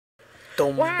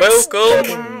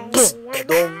Welcome to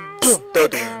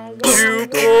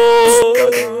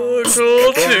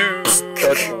Portal 2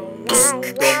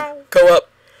 Co-op.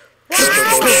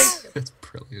 It's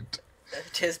brilliant.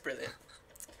 It is brilliant.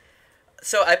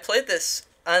 So I played this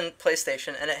on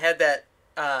PlayStation, and it had that,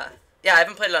 yeah, I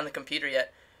haven't played it on the computer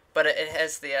yet, but it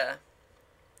has the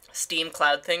Steam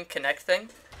Cloud thing, Connect thing.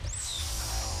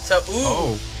 So,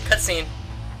 ooh, cutscene.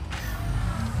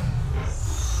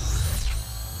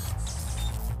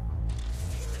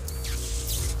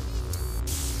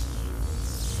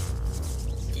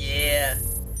 Yeah.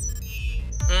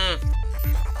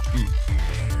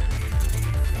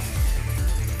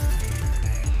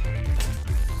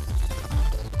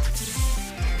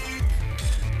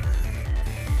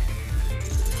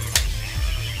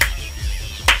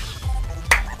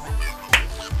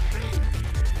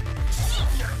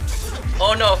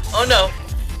 Oh no, oh no.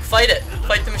 Fight it.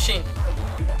 Fight the machine.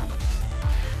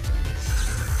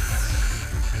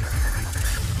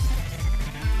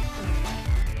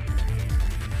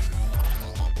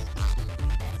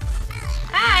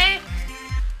 Hi.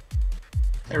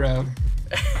 Hey, Rob.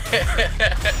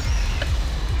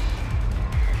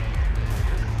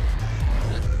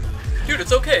 Dude,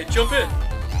 it's okay. Jump in.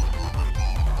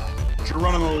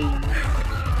 Geronimo.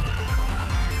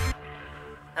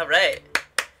 All right.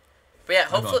 But yeah,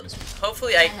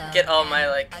 hopefully I get all my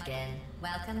like.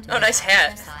 Oh, nice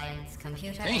hat.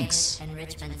 Thanks. Hang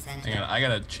on, I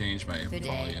gotta change my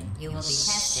volume.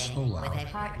 So loud.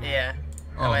 Yeah.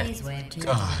 Oh,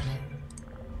 God.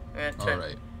 I'm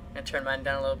Alright. gonna turn mine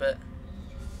down a little bit.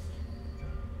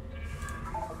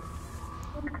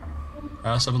 I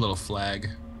also have a little flag.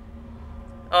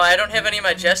 Oh, I don't have any of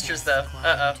my gestures though.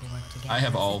 Uh-oh. I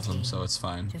have all of them, so it's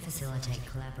fine. To facilitate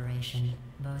collaboration,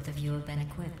 both of you have been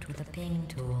equipped with a ping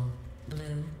tool.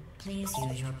 Blue, please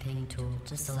use your ping tool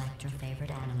to select your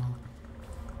favorite animal.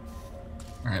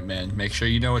 Alright, man. Make sure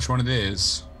you know which one it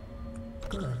is.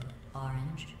 Good.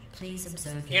 Orange, please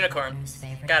observe your Unicorn. partner's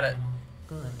favorite Got it. animal.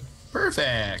 Good.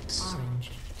 Perfect.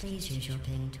 Orange, please use your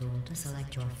ping tool to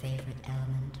select your favorite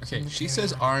element. Okay, she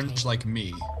says orange like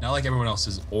me, not like everyone else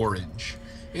is orange.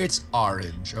 It's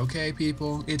orange, okay,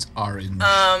 people? It's orange.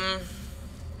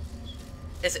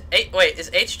 Is it wait, is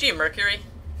HG Mercury?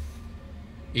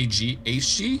 HG?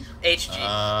 HG.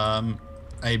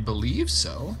 I believe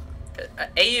so.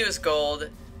 AU is gold.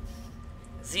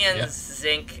 ZN Yep. is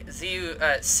zinc. ZU,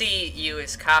 CU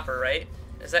is copper, right?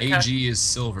 Is that AG is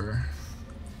silver.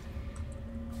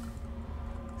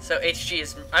 So HG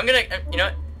is. I'm gonna. You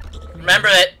know what? Remember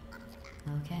it.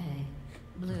 Okay.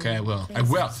 Blue, Okay, I will. I please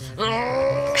will. observe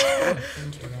your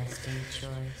interesting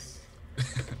choice.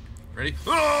 Ready?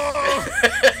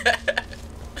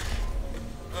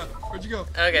 Where'd you go?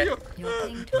 Okay. Where'd you go? Your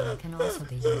ping tool can also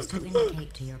be used to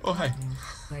indicate to your Oh, hi. partner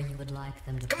where you would like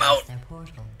them to Come place on. their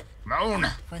portal. Come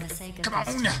on! For the sake of Come on.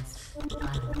 distance,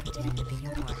 I will pretend to be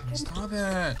your partner. Stop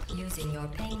it! Using your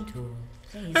ping tool,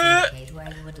 please indicate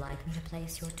where you would like me to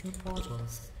place your two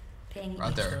portals. Ping Right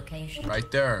each there. location.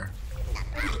 Right there.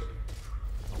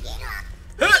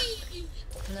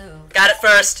 Blue, Got it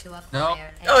first. to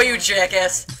acquire No. a Oh, you portal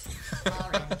jackass. device.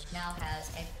 Orange now has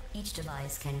each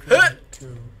device can create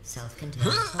two self-contained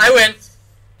portals. I win.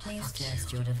 Please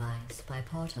test your device by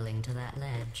portaling to that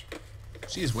ledge.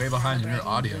 She is way behind in her Calibrating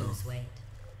audio. blue's weight.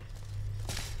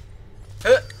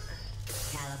 Huh.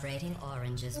 Calibrating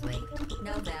orange's weight.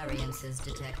 No variances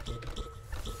detected.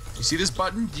 You see this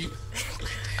button? Do you?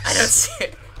 I don't see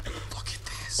it. Look at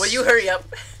this. Will you hurry up?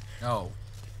 No.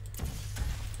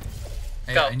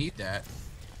 Hey, Go. I need that.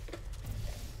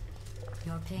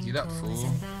 Your ping Get up, tool is fool.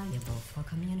 invaluable for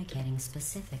communicating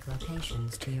specific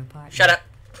locations to your partner. Shut up.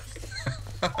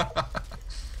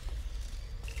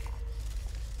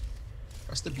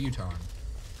 Press the buton.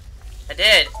 I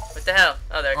did. What the hell?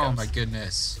 Oh, there it Oh comes. my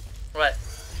goodness. What?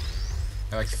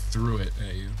 I like threw it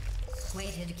at you.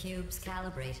 Weighted cubes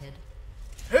calibrated.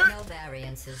 Huh? No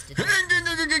variances detected.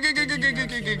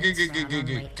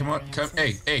 Come on, come,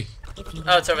 hey, hey. If you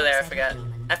Oh, it's have over there. I upset a forgot.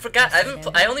 human, I forgot. I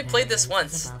consider I only no played this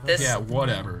variances once. above This. Yeah,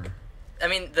 whatever. I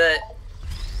mean the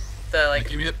like.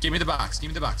 Give me the box. Give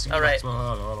me the box. Give me All the right.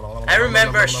 box. I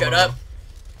remember. Shut up.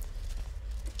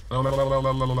 Okay,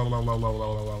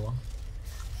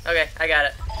 Okay, I got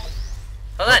it.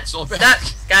 Hold on. still Stop. back.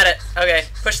 Got it. Okay,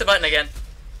 push the button again.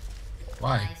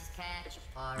 Why? Nice catch,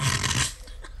 orange.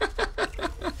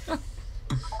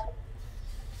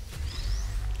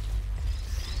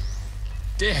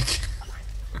 Dick.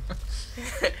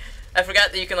 I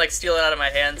forgot that you can like steal it out of my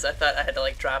hands. I thought I had to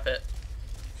like drop it.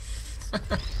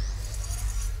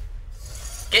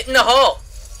 Get in the hole!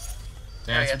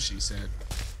 That's Okay. what she said.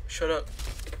 Shut up.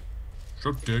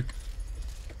 Shut dick.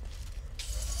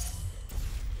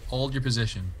 Hold your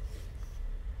position.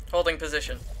 Holding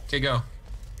position. Okay, go.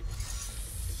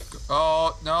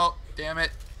 Oh, no. Damn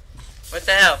it. What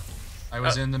the hell? I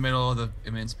was in the middle of the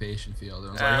emancipation field.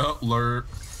 I was like, oh, lurp.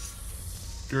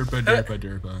 Derpa, derpa,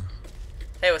 derpa.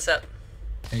 Hey, what's up?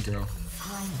 Hey, girl.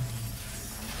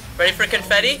 Ready for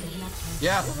confetti?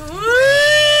 Yeah.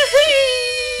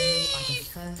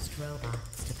 First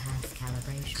robots to pass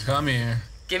calibration. Come here.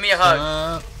 Give me a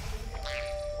hug.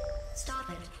 Stop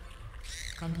it.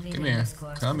 Come here.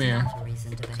 Come here.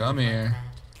 Come here.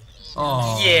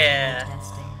 Oh. Yeah.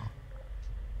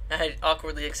 I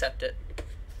awkwardly accept it.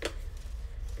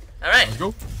 Alright. Let's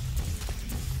go.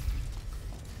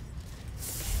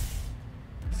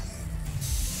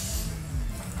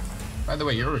 By the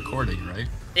way, you're recording, right?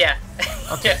 Yeah.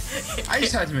 Okay. I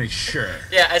just had to make sure.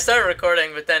 Yeah, I started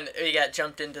recording, but then we got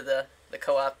jumped into the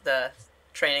co-op, the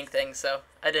training thing, so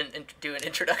I didn't do an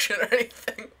introduction or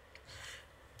anything.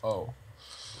 Oh.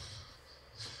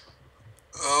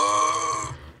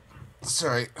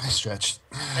 Sorry, I stretched.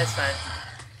 That's fine.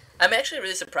 I'm actually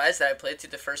really surprised that I played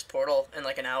through the first Portal in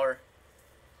like an hour.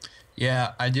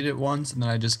 Yeah, I did it once, and then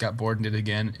I just got bored and did it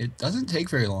again. It doesn't take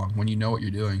very long when you know what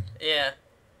you're doing. Yeah.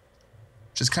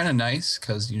 Which is kind of nice,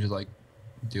 because you just, like,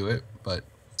 do it, but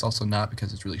it's also not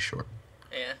because it's really short.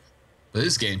 Yeah. But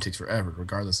this game takes forever,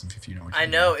 regardless of if you know what you're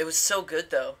doing. I know, it was so good,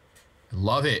 though. I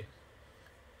love it.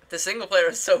 The single player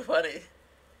was so funny.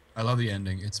 I love the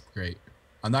ending. It's great.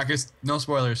 I'm not gonna... No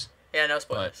spoilers. Yeah, no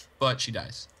spoilers. But she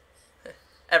dies.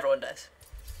 Everyone dies.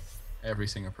 Every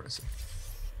single person.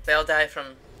 They all die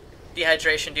from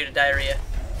dehydration due to diarrhea.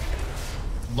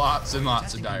 Lots and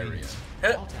lots of diarrhea.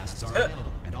 All tasks are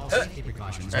available, and all safety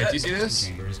precautions. Alright, do you see this?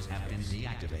 Chambers have been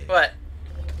deactivated. What?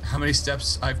 How many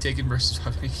steps I've taken versus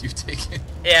how many you've taken?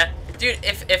 Yeah. Dude,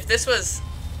 if this was,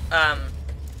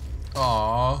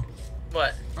 Aww.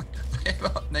 what? I have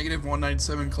about negative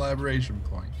 197 collaboration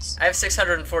points. I have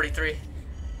 643.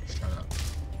 Shut up.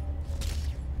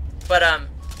 But,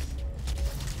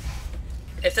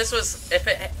 if this was, if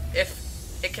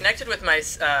it connected with my,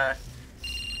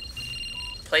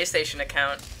 PlayStation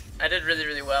account, I did really,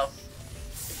 really well.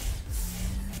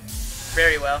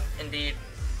 Very well, indeed.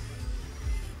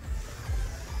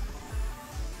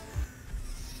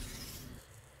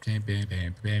 Bam, bam,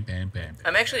 bam, bam, bam, bam.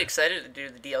 I'm actually excited to do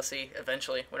the DLC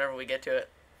eventually, whenever we get to it.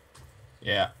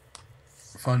 Yeah.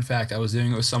 Fun fact, I was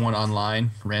doing it with someone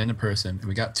online, random person, and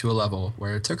we got to a level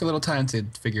where it took a little time to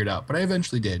figure it out, but I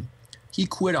eventually did. He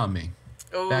quit on me.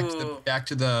 Ooh. Back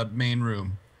to the main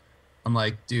room. I'm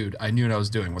like, dude, I knew what I was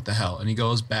doing. What the hell? And he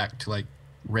goes back to like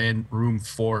room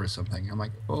 4 or something. I'm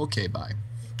like, okay, bye.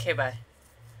 Okay, bye.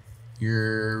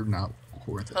 You're not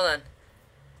worth it. Hold on.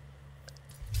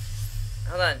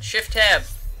 Hold on. Shift tab.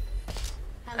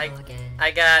 Hello again.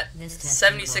 I got This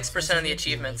testing 76% course of was the originally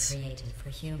achievements. Created for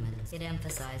humans. It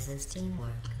emphasizes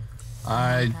teamwork.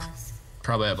 I Thus,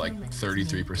 probably have like humans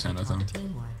 33% need of them.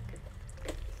 teamwork.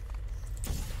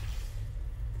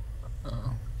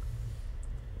 Oh.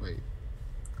 Wait.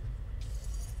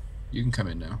 You can come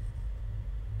in now.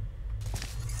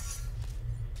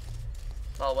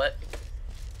 All what?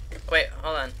 Wait,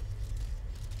 hold on.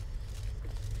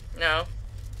 No.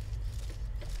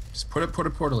 Just put a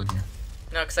portal in here.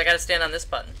 No, because I gotta stand on this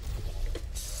button.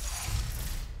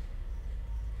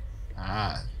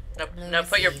 Ah. No, Blue no,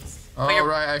 put your... seeds. Oh, your-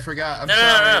 right, I forgot. I'm No, no,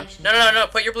 sorry. no, no, no, no, no,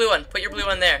 put your blue one. Put your blue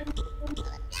one there.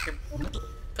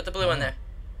 Put the blue one there.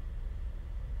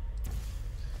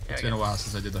 There It's we been a go. while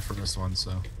since I did the first one,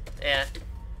 so Yeah.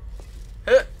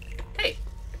 Huh. Hey.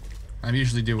 I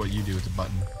usually do what you do with the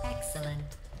button. Excellent.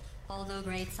 Although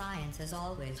great science is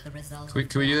always the result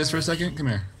Can we do this for a second? Come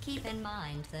here. Keep in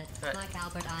mind that, Right. like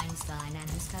Albert Einstein and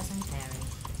his cousin Terry,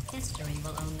 history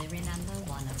will only remember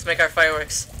one of Let's make our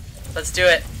fireworks. Let's do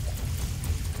it.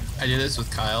 I did this with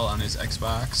Kyle on his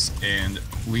Xbox, and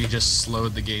we just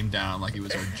slowed the game down like it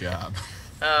was our job.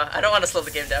 I don't want to slow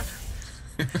the game down.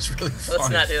 It was really funny. Let's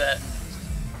not do that.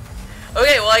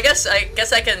 Okay, well, I guess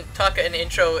I can talk an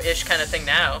intro-ish kind of thing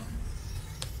now.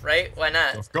 Right? Why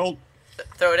not? Let's go.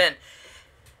 Throw it in.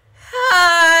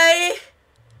 Hi!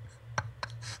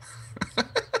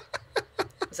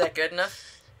 Is that good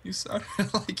enough? You sounded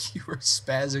like you were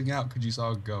spazzing out because you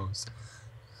saw a ghost.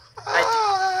 I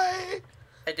Hi!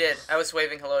 I did. I was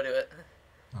waving hello to it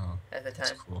Oh, at the that's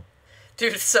time. cool.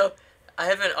 Dude, so I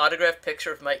have an autographed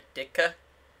picture of Mike Ditka,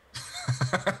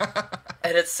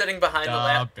 and it's sitting behind the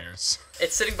lap. Bears.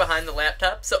 It's sitting behind the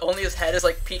laptop, so only his head is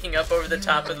like peeking up over the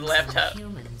top of the laptop.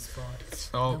 Human sports.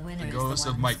 So, winner the is ghost one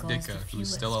of who Mike scores the Ditka, who's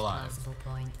fewest still alive. plausible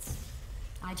points.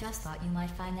 I just thought you might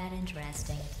find that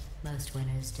interesting. Most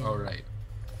winners do. All right.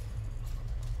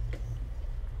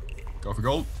 Go for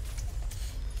gold.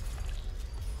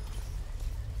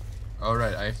 All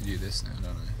right, I have to do this now,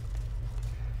 don't I?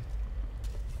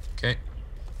 Okay.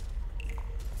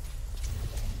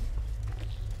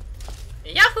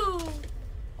 Yahoo!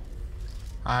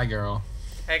 Hi, girl.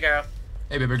 Hey, girl.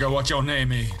 Hey, baby girl, what's your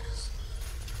name is?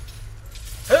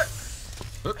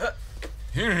 Huh.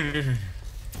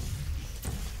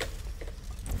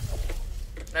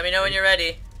 Let me know when you're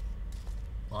ready.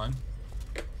 1,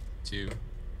 2,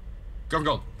 go for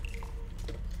gold.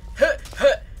 Huh,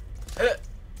 huh, huh.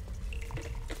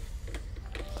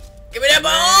 Give me that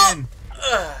ball! Man.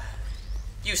 Ugh.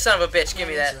 You son of a bitch, give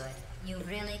me that. Very good. You've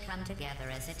really come together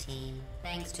as a team,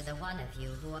 thanks to the one of you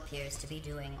who appears to be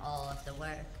doing all of the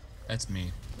work. That's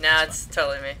me. Nah, it's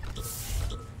totally me.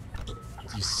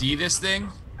 You see this thing?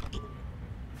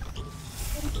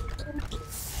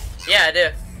 Yeah, I do.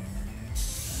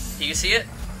 Do you see it?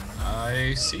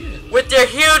 I see it. With your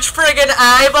huge friggin'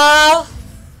 eyeball?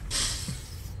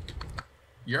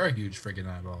 You're a huge friggin'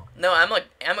 eyeball. No, I'm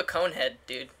a cone head,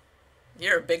 dude.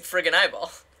 You're a big friggin'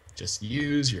 eyeball. Just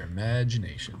use your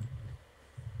imagination.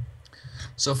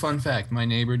 So, fun fact, my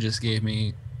neighbor just gave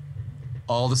me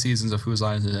all the seasons of Whose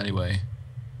Line Is It Anyway?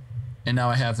 And now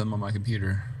I have them on my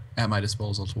computer at my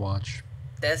disposal to watch.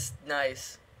 That's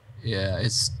nice. Yeah,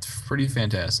 it's pretty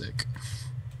fantastic.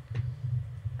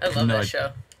 I love No, that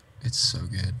show. It's so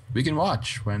good. We can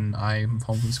watch when I'm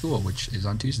home from school, which is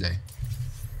on Tuesday.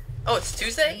 Oh, it's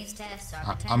Tuesday? These tests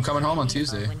are I'm coming home on potentially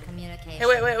Tuesday. useful when communication, Hey,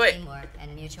 wait. teamwork,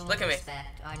 and mutual Look at me.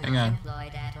 respect are Hang not on.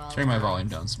 employed at all Turn my times. volume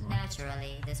down some more.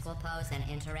 Naturally, this will pose an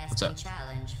What's interesting up?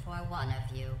 challenge for one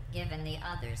of you, given the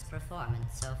other's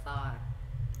performance so far.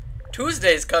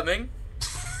 Tuesday's coming.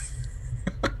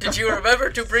 Did you remember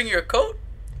to bring your coat?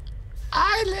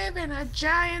 I live in a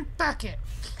giant bucket.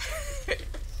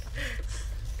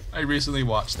 I recently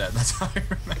watched that. That's how I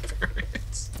remember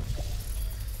it.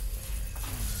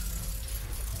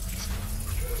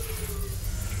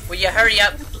 Will you hurry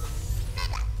up?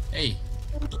 Hey,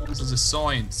 this is a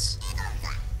science.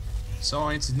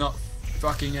 Science is not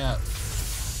fucking up.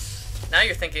 Now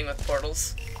you're thinking with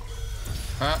portals.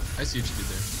 Huh? I see what you did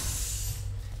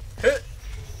there. Huh.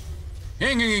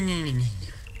 Hing.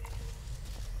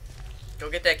 Go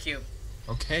get that cube.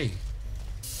 Okay,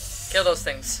 Kill those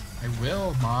things. I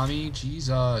will, mommy.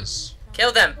 Jesus,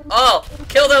 Kill them all.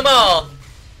 Kill them all.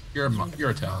 you're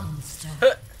a talent. Monster.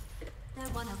 Huh. They're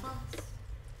one of us.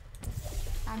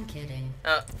 I'm kidding.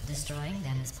 Oh. Destroying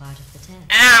them is part of the test.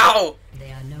 Ow!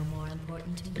 They are no more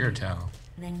important to You're a you talent.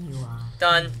 than you are.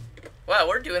 Done. Wow,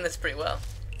 we're doing this pretty well.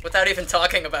 Without even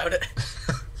talking about it.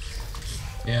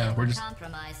 Yeah, we're just.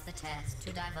 Compromise the test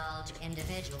to divulge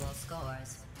individual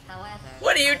scores. However,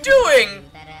 What are you I will tell doing? you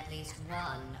that at least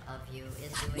one of you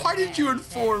is doing Why did you very,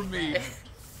 inform very me? well.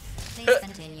 Please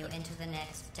continue into the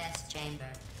next test chamber.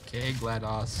 Okay,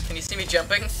 GLaDOS. Can you see me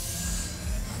jumping?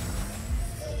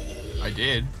 I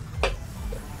did.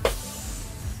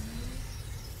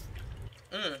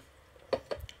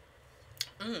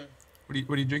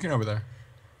 What are you drinking over there?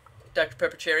 Dr.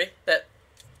 Pepper Cherry that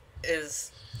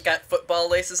is got football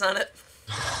laces on it.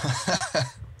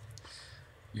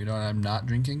 You know what I'm not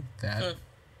drinking? That.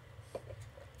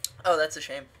 Oh, that's a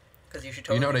shame. Because you should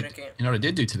totally You know what be I drinking it. you know what I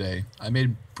did do today? I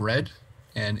made bread,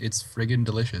 and it's friggin'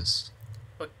 delicious.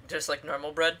 Look, just like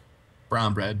normal bread.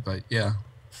 Brown bread, but yeah,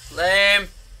 Lame.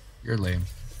 you're lame.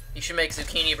 You should make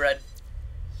zucchini bread.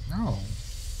 No.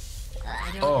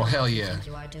 I don't Oh, know hell what you yeah. think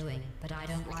you are doing, but I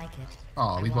don't like it.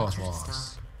 Oh, I we want both you to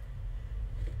lost. stop.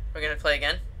 We're gonna play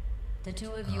again. The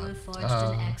two of you have forged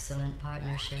an excellent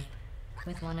partnership,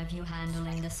 with one of you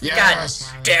handling the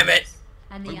Yes! God damn it!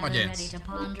 and the Look at my other ready dance. to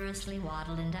ponderously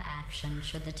waddle into action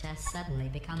should the test suddenly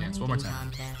become Dance a one more meeting time.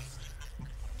 contest.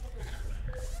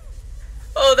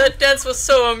 Oh, that dance was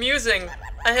so amusing.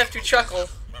 I have to chuckle.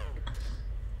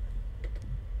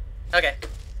 Okay.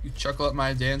 You chuckle at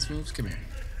my dance moves? Come here.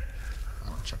 I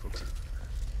want to chuckle too.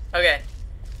 Okay.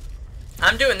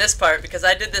 I'm doing this part because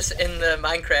I did this in the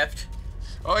Minecraft.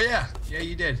 Oh yeah, yeah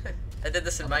you did. I did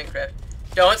this in Minecraft.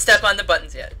 Don't step on the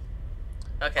buttons yet.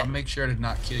 Okay. I'll make sure to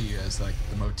not kill you as like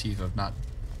the motif of not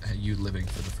you living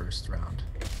for the first round.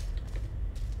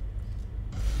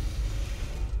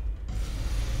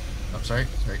 Oh, sorry.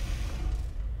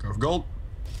 Go for gold.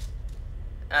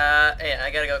 Yeah,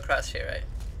 I gotta go across here, right?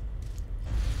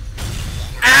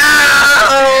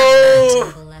 Ow!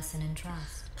 Simple lesson in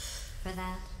trust. For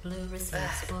that, Blue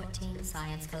receives 14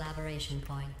 science collaboration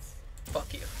points.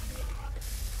 Fuck you.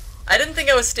 I didn't think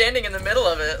I was standing in the middle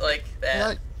of it like that.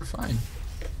 Yeah, you're fine.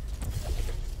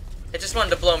 It just wanted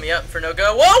to blow me up for no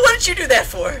go. Whoa, what did you do that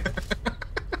for?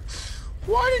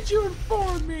 Why did you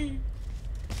inform me?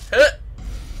 Huh.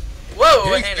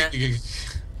 Whoa, hey now.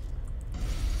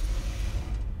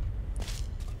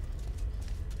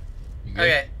 good?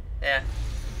 Okay. Yeah.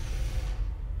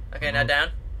 Okay, now down.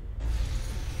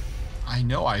 I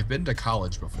know. I've been to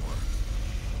college before.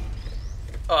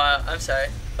 Oh, I'm sorry.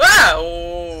 Ah!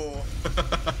 Oh.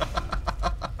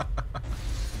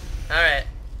 All right.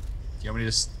 Do you want me to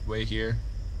just wait here?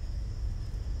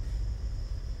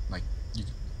 Like,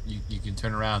 you can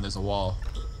turn around. There's a wall.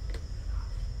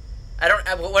 I don't.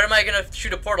 What am I gonna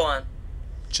shoot a portal on?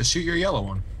 Just shoot your yellow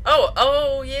one. Oh.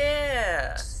 Oh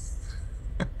yeah.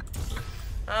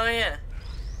 Oh yeah.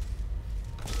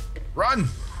 Run!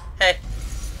 Hey.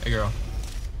 Hey, girl.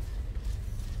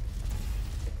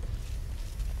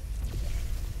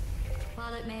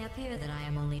 While it may appear that I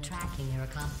am only tracking your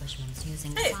accomplishments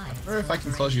using Hey. science, Or if I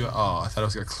can close you. Oh, I thought I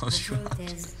was gonna the close you out.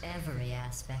 truth is, every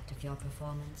aspect of your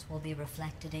performance will be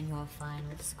reflected in your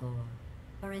final score.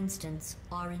 For instance,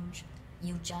 Orange,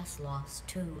 you just lost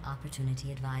 2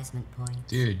 opportunity advisement points.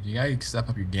 Dude, you gotta step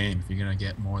up your game if you're gonna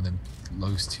get more than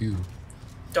those 2.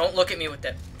 Don't look at me with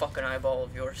that fucking eyeball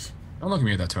of yours. Don't look at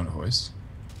me with that tone of voice.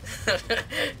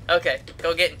 Okay,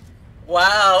 go get.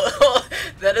 Wow,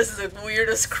 that is the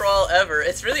weirdest crawl ever.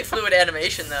 It's really fluid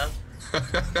animation though.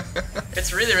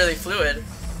 It's really, really fluid.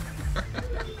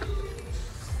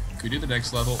 Could we do the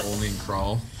next level only in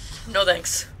crawl? No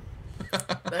thanks.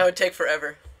 That would take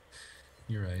forever.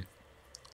 You're right.